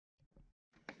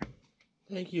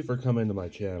Thank you for coming to my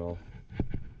channel.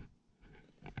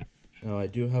 Now I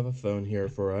do have a phone here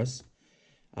for us.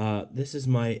 This is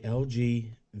my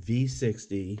LG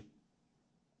V60.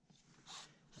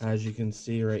 As you can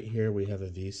see right here, we have a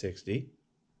V60.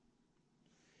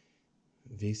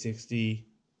 V60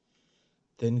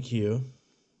 thin Q.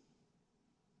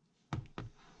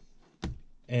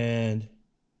 And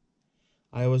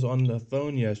I was on the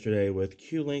phone yesterday with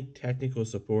QLink technical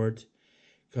support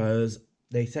because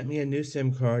they sent me a new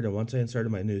SIM card, and once I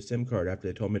inserted my new SIM card after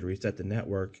they told me to reset the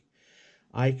network,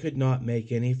 I could not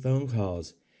make any phone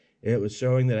calls. It was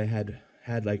showing that I had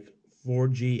like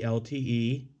 4G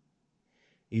LTE.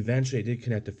 Eventually it did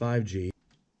connect to 5G.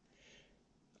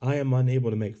 I am unable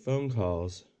to make phone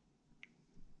calls,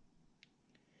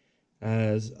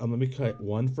 as I'm going to cut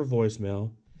one for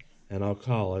voicemail and I'll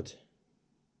call it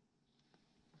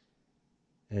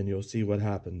and you'll see what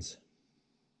happens.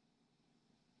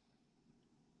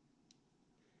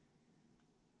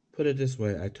 Put it this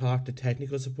way, I talked to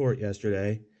technical support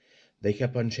yesterday. They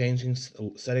kept on changing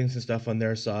settings and stuff on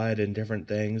their side and different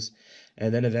things,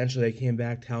 and then eventually they came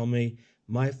back telling me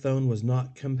my phone was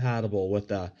not compatible with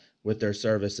their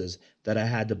services, that I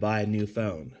had to buy a new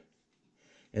phone.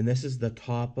 And this is the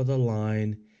top of the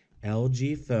line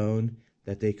LG phone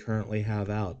that they currently have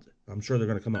out. I'm sure they're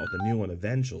going to come out with a new one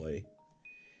eventually.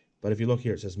 But if you look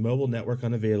here, it says mobile network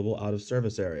unavailable, out of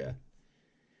service area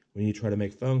when you try to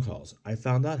make phone calls. I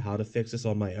found out how to fix this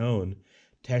on my own.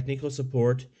 Technical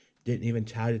support didn't even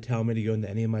try to tell me to go into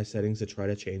any of my settings to try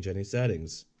to change any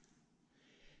settings.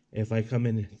 If I come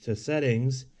into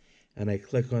settings and I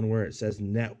click on where it says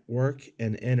network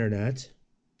and internet,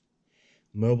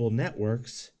 mobile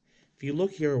networks, if you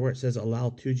look here where it says allow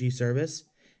 2G service,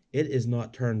 it is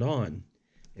not turned on.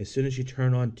 As soon as you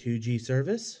turn on 2G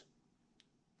service,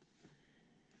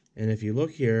 and if you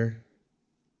look here,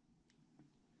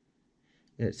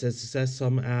 it says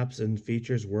some apps and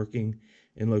features working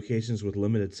in locations with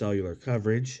limited cellular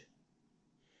coverage.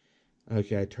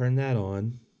 Okay, I turn that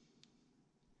on.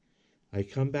 I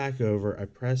come back over, I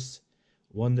press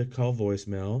 1 to call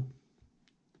voicemail.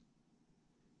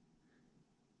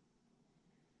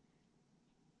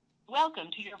 Welcome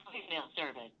to your voicemail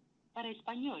service. Para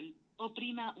español,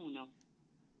 oprima uno.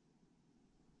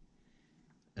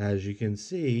 As you can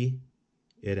see,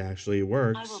 it actually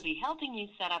works. I will be helping you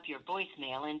set up your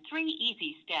voicemail in 3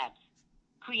 easy steps.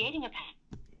 Creating a...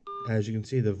 As you can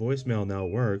see, the voicemail now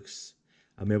works.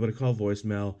 I'm able to call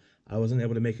voicemail. I wasn't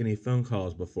able to make any phone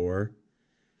calls before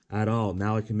at all.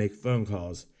 Now I can make phone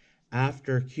calls.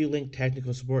 After QLink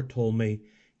technical support told me,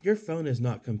 your phone is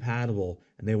not compatible,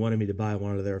 and they wanted me to buy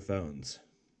one of their phones.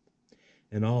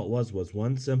 And all it was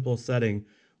one simple setting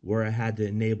where I had to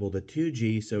enable the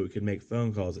 2G so it could make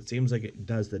phone calls. It seems like it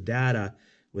does the data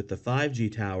with the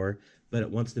 5G tower, but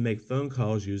it wants to make phone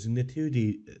calls using the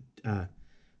 2G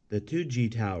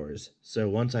towers. So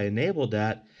once I enabled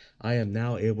that, I am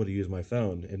now able to use my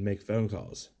phone and make phone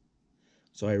calls.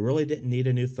 So I really didn't need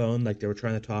a new phone like they were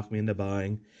trying to talk me into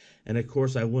buying. And of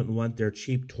course, I wouldn't want their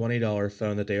cheap $20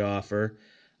 phone that they offer.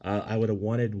 I would have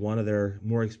wanted one of their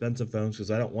more expensive phones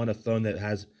because I don't want a phone that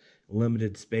has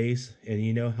limited space. And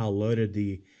you know how loaded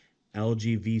the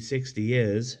LG V60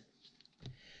 is.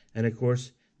 And of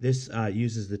course, this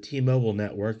uses the T-Mobile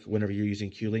network whenever you're using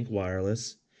QLink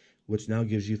wireless, which now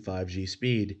gives you 5G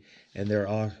speed. And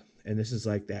this is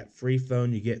like that free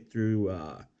phone you get through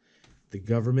the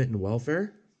government and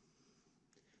welfare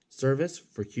service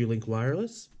for QLink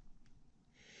wireless.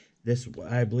 This,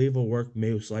 I believe, will work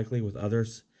most likely with other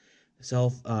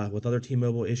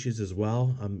T-Mobile issues as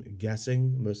well. I'm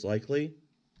guessing most likely.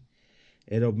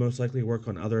 It'll most likely work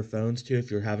on other phones too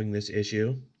if you're having this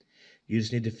issue. You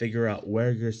just need to figure out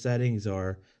where your settings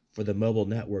are for the mobile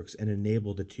networks and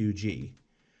enable the 2G.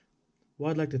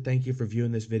 Well, I'd like to thank you for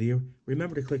viewing this video.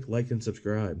 Remember to click like and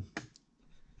subscribe.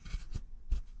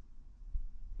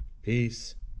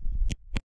 Peace.